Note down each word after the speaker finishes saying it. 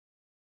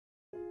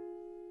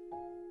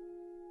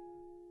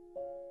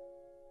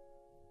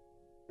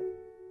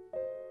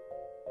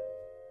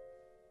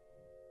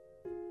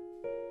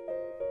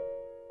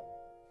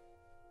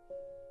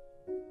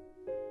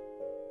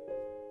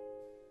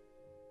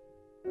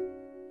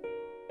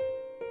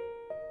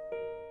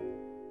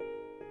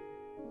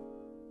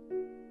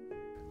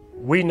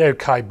We know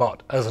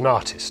Caillebotte as an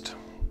artist,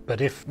 but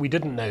if we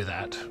didn't know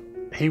that,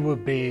 he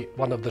would be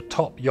one of the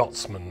top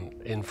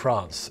yachtsmen in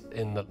France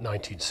in the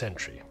 19th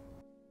century.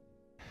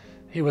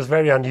 He was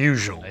very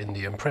unusual in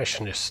the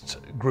Impressionist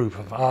group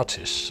of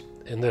artists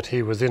in that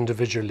he was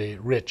individually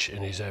rich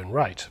in his own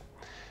right.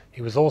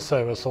 He was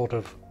also a sort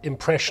of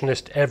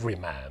Impressionist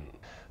everyman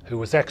who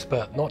was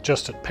expert not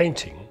just at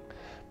painting,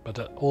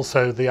 but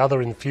also the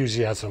other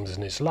enthusiasms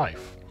in his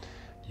life: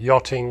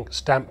 yachting,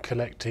 stamp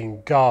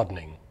collecting,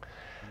 gardening.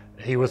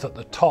 He was at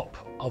the top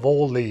of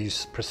all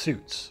these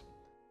pursuits.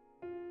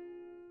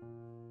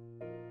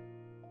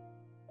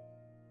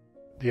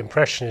 The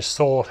Impressionists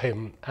saw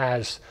him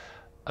as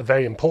a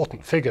very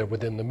important figure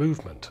within the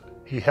movement.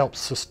 He helped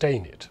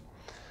sustain it,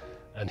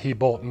 and he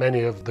bought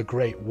many of the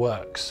great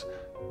works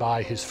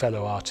by his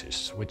fellow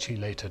artists, which he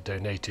later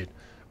donated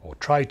or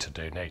tried to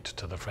donate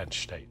to the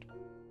French state.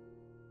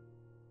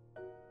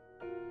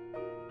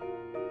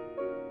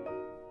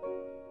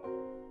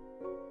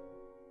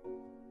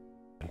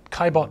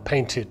 Caillebotte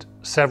painted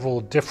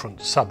several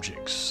different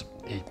subjects.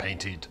 He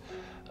painted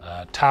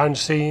town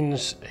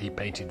scenes, he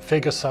painted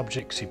figure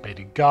subjects, he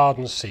painted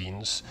garden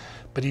scenes,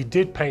 but he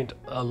did paint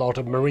a lot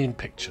of marine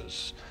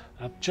pictures,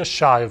 just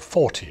shy of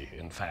 40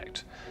 in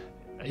fact,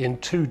 in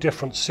two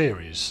different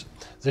series.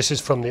 This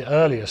is from the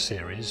earlier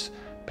series,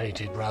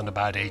 painted around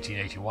about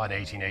 1881,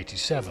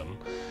 1887,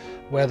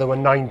 where there were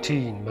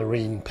 19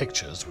 marine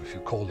pictures, if you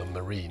call them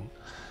marine.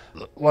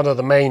 One of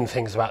the main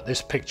things about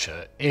this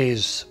picture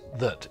is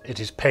that it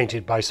is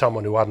painted by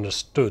someone who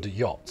understood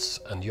yachts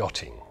and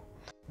yachting.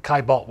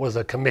 Caillebotte was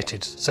a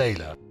committed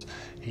sailor.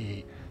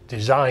 He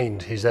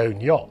designed his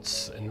own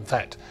yachts. In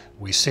fact,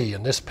 we see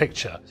in this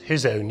picture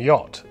his own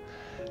yacht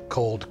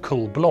called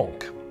Coul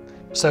Blanc.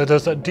 So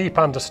there's a deep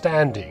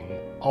understanding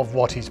of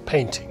what he's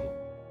painting.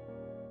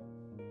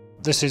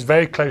 This is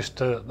very close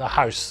to the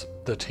house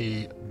that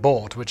he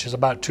bought, which is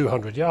about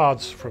 200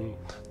 yards from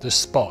this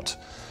spot,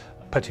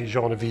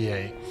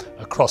 Petit-Geneviève,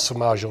 across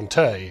from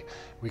Argenteuil.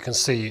 We can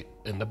see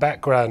in the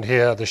background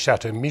here the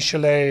Chateau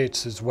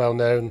Michelet, it's well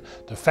known,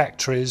 the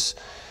factories.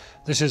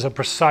 This is a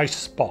precise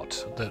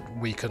spot that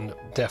we can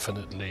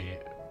definitely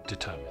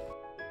determine.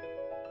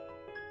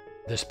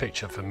 This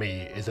picture for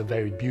me is a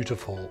very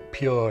beautiful,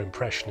 pure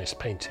Impressionist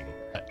painting.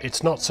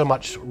 It's not so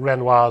much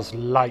Renoir's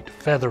light,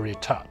 feathery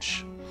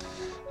touch.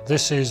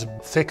 This is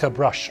thicker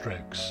brush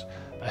strokes,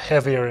 a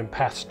heavier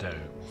impasto,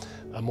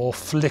 a more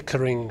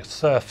flickering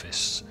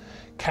surface,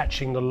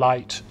 catching the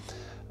light,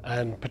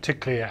 and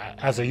particularly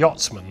as a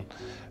yachtsman,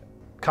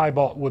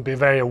 Caillebotte would be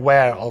very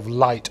aware of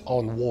light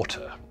on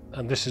water.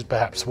 And this is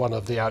perhaps one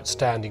of the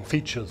outstanding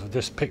features of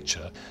this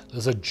picture.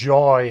 There's a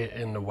joy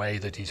in the way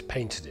that he's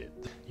painted it.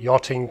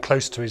 Yachting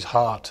close to his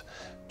heart,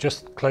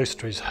 just close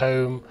to his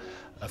home,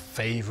 a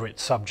favourite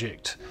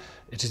subject.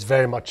 It is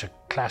very much a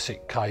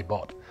classic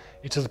Caillebotte.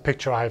 It is a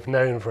picture I have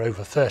known for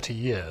over 30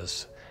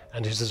 years,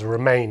 and it has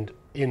remained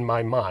in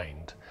my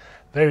mind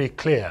very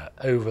clear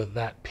over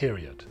that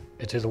period.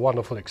 It is a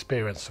wonderful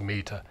experience for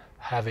me to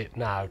have it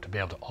now to be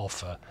able to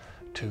offer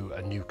to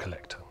a new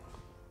collector.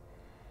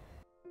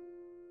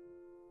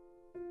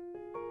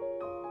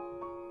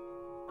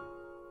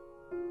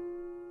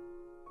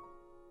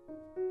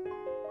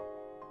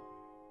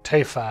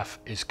 TEFAF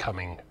is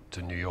coming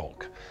to New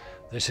York.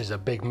 This is a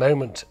big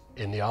moment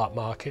in the art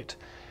market.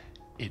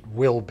 It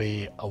will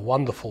be a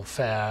wonderful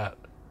fair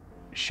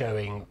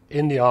showing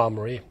in the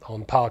Armory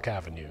on Park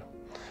Avenue.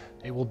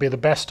 It will be the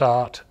best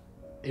art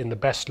in the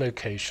best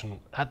location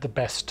at the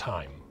best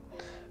time,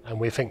 and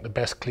we think the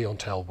best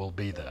clientele will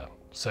be there.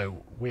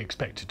 So we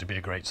expect it to be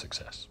a great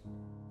success.